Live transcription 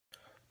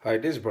Hi,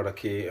 this is Brother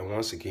K, and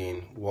once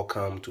again,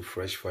 welcome to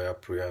Fresh Fire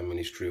Prayer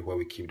Ministry, where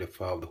we keep the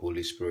fire of the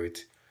Holy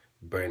Spirit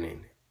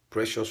burning.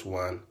 Precious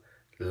one,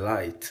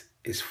 light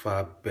is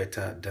far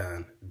better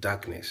than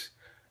darkness.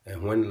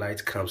 And when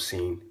light comes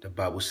in, the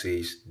Bible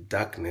says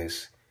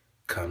darkness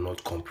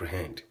cannot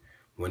comprehend.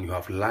 When you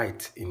have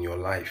light in your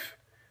life,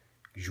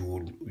 you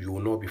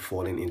will not be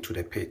falling into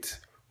the pit.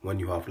 When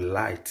you have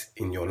light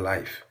in your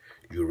life,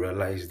 you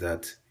realize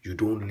that you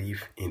don't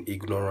live in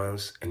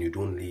ignorance and you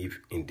don't live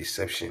in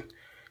deception.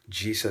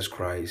 Jesus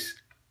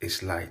Christ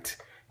is light.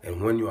 And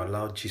when you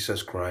allow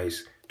Jesus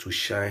Christ to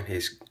shine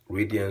his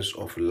radiance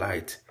of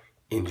light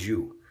in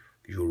you,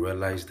 you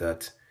realize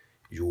that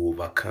you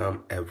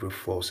overcome every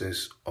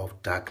forces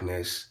of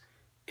darkness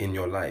in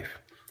your life.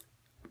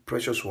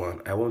 Precious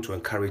one, I want to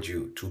encourage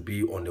you to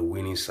be on the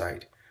winning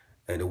side.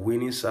 And the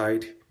winning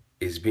side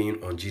is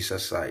being on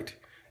Jesus' side.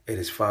 It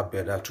is far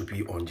better to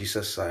be on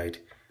Jesus' side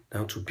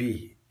than to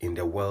be in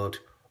the world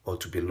or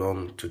to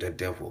belong to the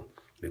devil.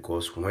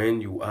 Because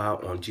when you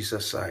are on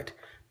Jesus' side,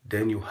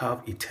 then you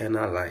have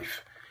eternal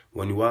life.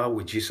 When you are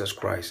with Jesus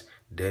Christ,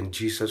 then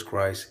Jesus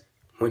Christ,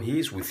 when he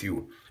is with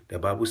you, the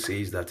Bible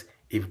says that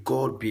if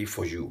God be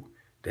for you,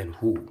 then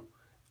who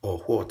or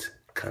what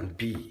can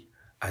be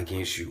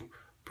against you?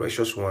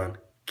 Precious one,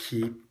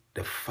 keep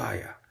the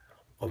fire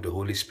of the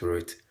Holy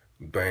Spirit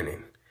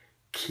burning.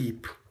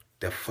 Keep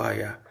the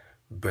fire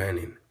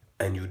burning,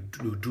 and you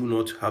do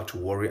not have to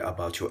worry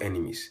about your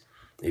enemies.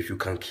 If you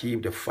can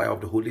keep the fire of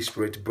the Holy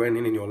Spirit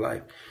burning in your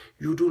life,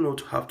 you do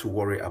not have to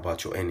worry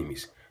about your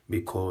enemies,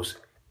 because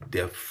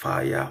the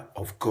fire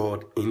of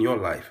God in your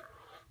life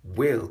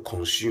will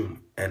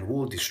consume and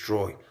will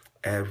destroy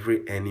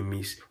every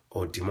enemy's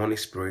or demonic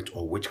spirit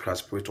or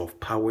witchcraft spirit of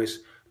powers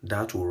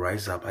that will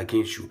rise up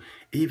against you.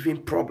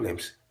 Even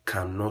problems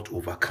cannot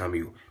overcome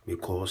you,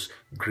 because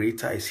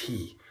greater is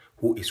he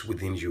who is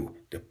within you.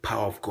 The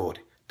power of God,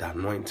 the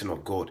anointing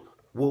of God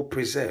will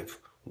preserve,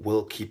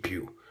 will keep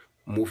you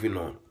moving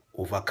on,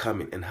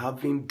 overcoming, and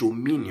having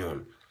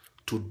dominion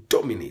to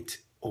dominate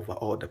over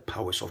all the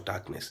powers of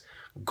darkness.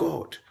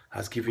 God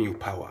has given you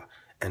power,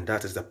 and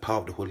that is the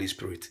power of the Holy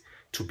Spirit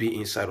to be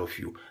inside of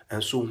you.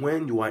 And so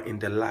when you are in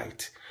the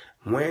light,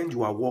 when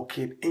you are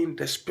walking in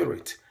the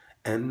Spirit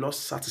and not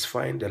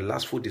satisfying the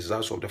lustful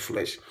desires of the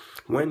flesh,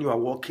 when you are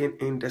walking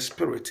in the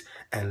Spirit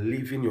and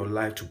living your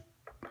life to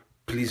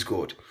please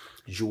God,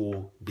 you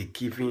will be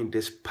given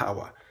this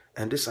power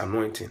and this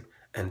anointing.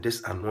 And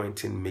this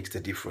anointing makes the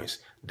difference.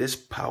 This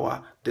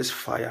power, this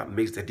fire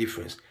makes the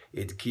difference.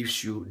 It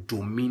gives you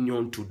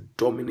dominion to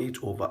dominate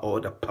over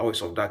all the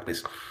powers of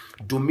darkness.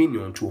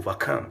 Dominion to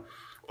overcome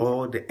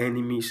all the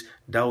enemies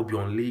that will be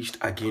unleashed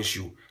against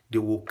you. They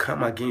will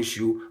come against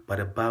you, but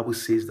the Bible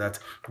says that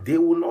they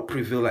will not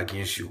prevail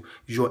against you.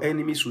 Your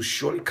enemies will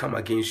surely come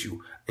against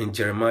you. In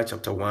Jeremiah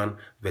chapter 1,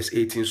 verse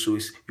 18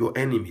 says, your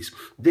enemies,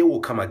 they will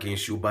come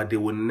against you, but they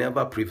will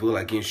never prevail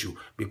against you,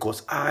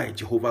 because I,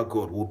 Jehovah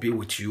God, will be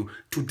with you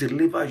to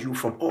deliver you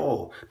from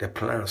all the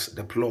plans,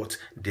 the plots,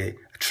 the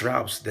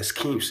traps, the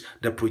schemes,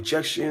 the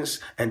projections,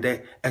 and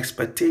the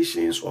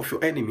expectations of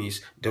your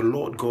enemies. The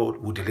Lord God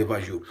will deliver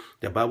you.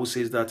 The Bible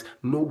says that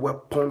no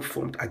weapon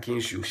formed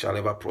against you shall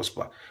ever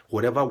prosper.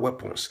 Whatever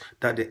weapons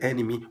that the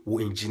enemy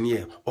will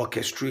engineer,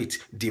 orchestrate,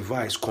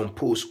 devise,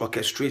 compose,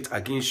 orchestrate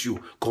against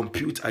you,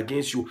 compute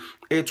against you,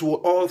 it will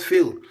all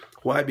fail.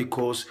 Why?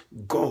 Because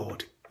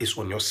God is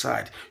on your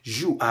side.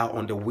 You are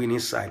on the winning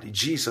side.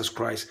 Jesus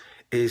Christ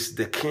is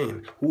the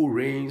King who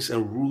reigns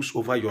and rules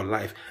over your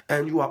life,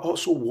 and you are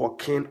also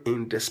walking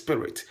in the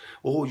Spirit.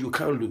 Oh, you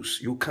can't lose.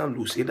 You can't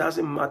lose. It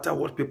doesn't matter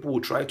what people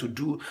will try to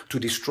do to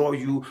destroy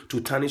you, to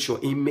tarnish your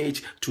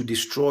image, to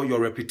destroy your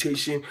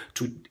reputation,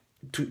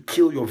 to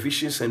kill your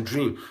visions and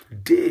dreams.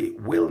 They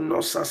will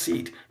not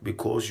succeed,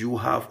 because you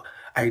have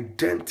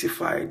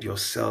identified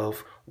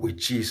yourself with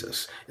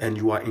Jesus, and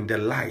you are in the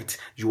light.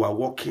 You are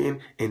walking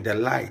in the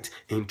light,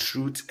 in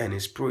truth and in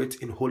spirit,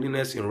 in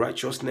holiness, in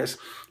righteousness.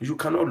 You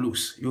cannot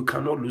lose. You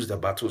cannot lose the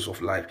battles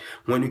of life.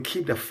 When you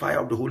keep the fire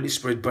of the Holy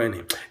Spirit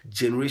burning,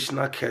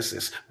 generational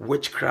curses,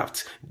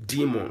 witchcraft,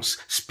 demons,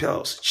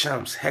 spells,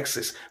 charms,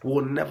 hexes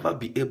will never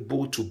be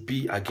able to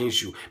be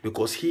against you,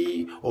 because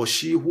he or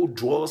she who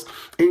dwells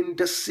in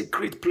the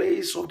secret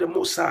place of the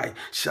Most High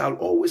shall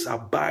always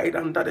abide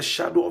under the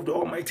shadow of the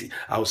Almighty.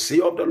 I'll say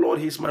of the Lord,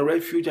 he is my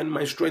refuge and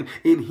my strength.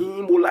 In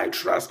him will I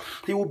trust.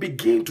 He will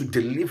begin to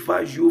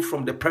deliver you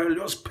from the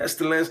perilous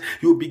pestilence.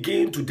 He will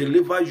begin to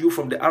deliver you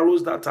from the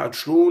arrows that are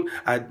thrown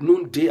at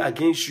noonday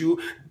against you.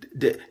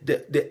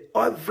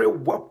 Every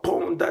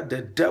weapon that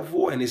the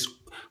devil and his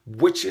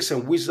witches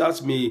and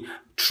wizards may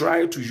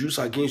try to use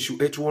against you,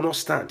 it will not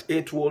stand.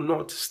 It will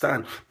not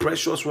stand.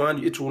 Precious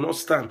one, it will not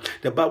stand.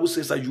 The Bible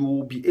says that you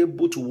will be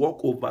able to walk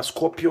over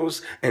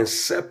scorpions and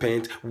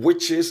serpents,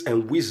 witches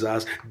and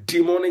wizards,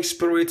 demonic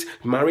spirits,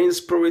 marine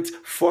spirits,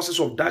 forces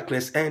of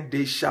darkness, and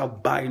they shall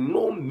by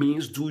no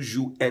means do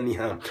you any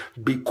harm,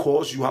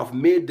 because you have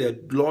made the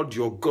Lord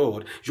your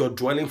God your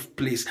dwelling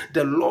place.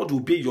 The Lord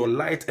will be your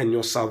light and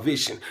your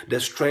salvation,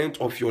 the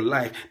strength of your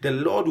life. The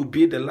Lord will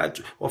be the light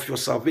of your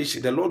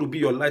salvation. The Lord will be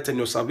your light and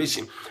your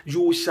salvation.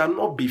 You shall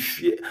not be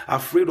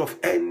afraid of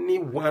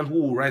anyone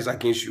who will rise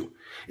against you.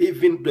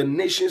 Even the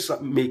nations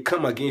may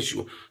come against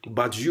you,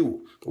 but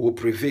you will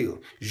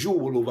prevail. You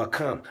will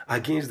overcome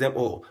against them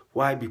all.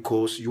 Why?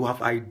 Because you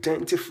have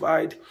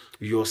identified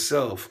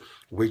yourself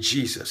with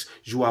Jesus.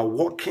 You are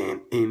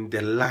walking in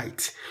the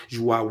light.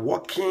 You are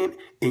walking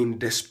in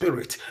the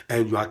Spirit,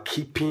 and you are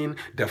keeping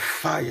the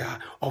fire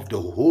of the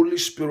Holy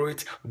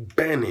Spirit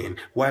burning.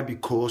 Why?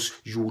 Because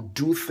you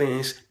do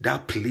things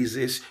that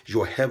pleases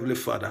your Heavenly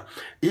Father.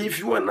 If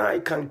you and I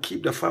can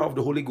keep the fire of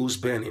the Holy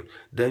Ghost burning,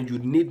 then you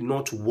need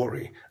not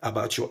worry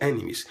about your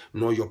enemies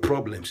nor your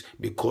problems,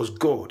 because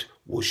God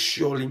will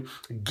surely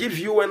give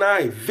you and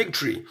I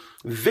victory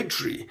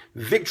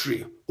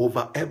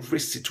over every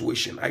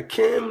situation. I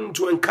came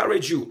to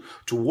encourage you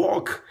to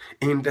walk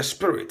in the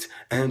Spirit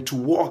and to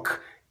walk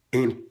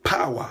in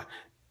power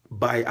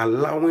by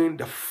allowing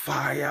the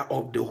fire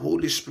of the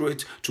Holy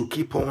Spirit to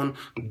keep on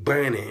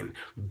burning.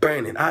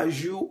 Are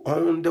you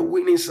on the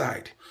winning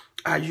side?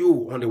 Are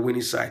you on the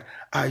winning side?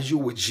 Are you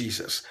with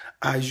Jesus?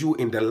 Are you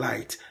in the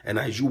light? And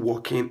are you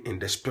walking in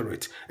the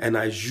Spirit? And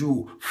are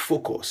you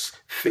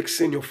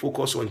fixing your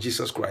focus on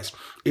Jesus Christ?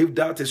 If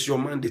that is your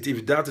mandate,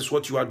 if that is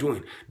what you are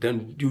doing,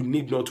 then you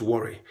need not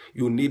worry.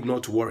 You need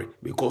not worry,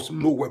 because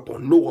no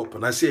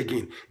weapon, I say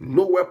again,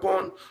 no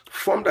weapon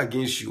formed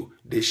against you,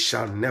 they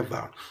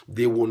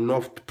will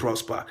not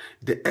prosper.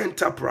 The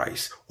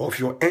enterprise of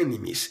your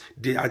enemies,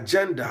 the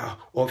agenda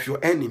of your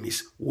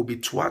enemies will be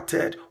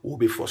thwarted, will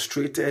be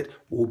frustrated,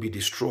 will be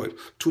destroyed.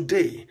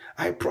 Today,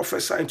 I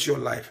prophesy into your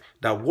life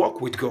that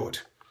walk with God,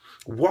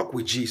 walk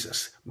with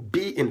Jesus,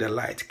 be in the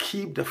light,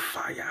 keep the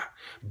fire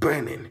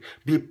burning,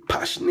 be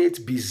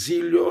passionate, be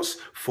zealous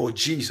for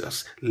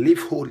Jesus,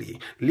 live holy,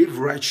 live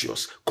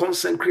righteous,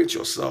 consecrate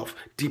yourself,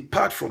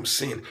 depart from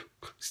sin,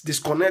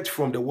 disconnect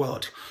from the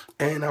world,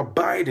 and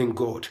abide in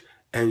God,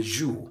 and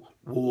you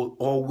will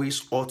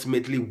always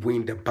ultimately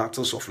win the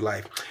battles of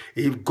life.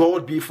 If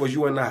God be for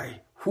you and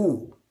I,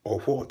 who or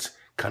what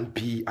can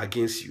be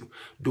against you?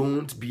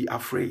 Don't be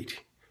afraid.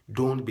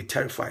 Don't be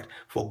terrified,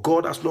 for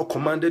God has not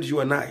commanded you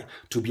and I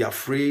to be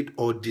afraid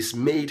or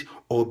dismayed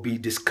or be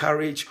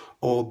discouraged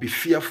or be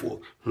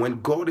fearful. When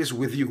God is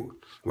with you,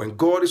 when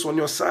God is on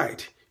your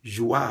side,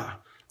 you are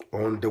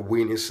on the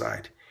winning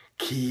side.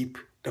 Keep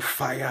the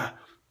fire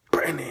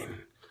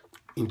burning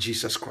in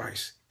Jesus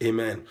Christ.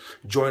 Amen.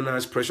 Join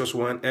us, precious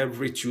one,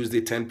 every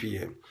Tuesday, 10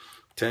 p.m.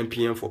 10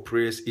 p.m. for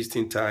prayers,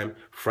 Eastern Time.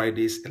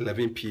 Fridays,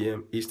 11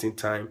 p.m. Eastern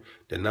Time.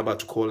 The number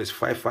to call is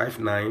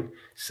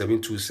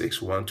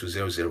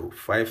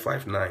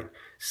 559-726-1200.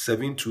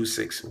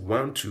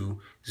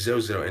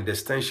 559-726-1200. And the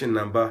extension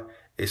number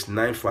is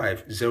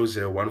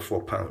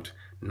 950014 pound.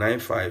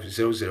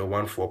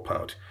 950014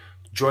 pound.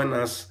 Join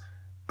us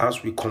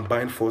as we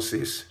combine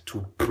forces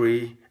to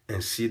pray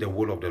and see the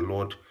will of the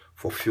Lord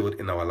fulfilled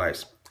in our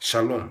lives.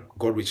 Shalom.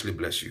 God richly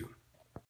bless you.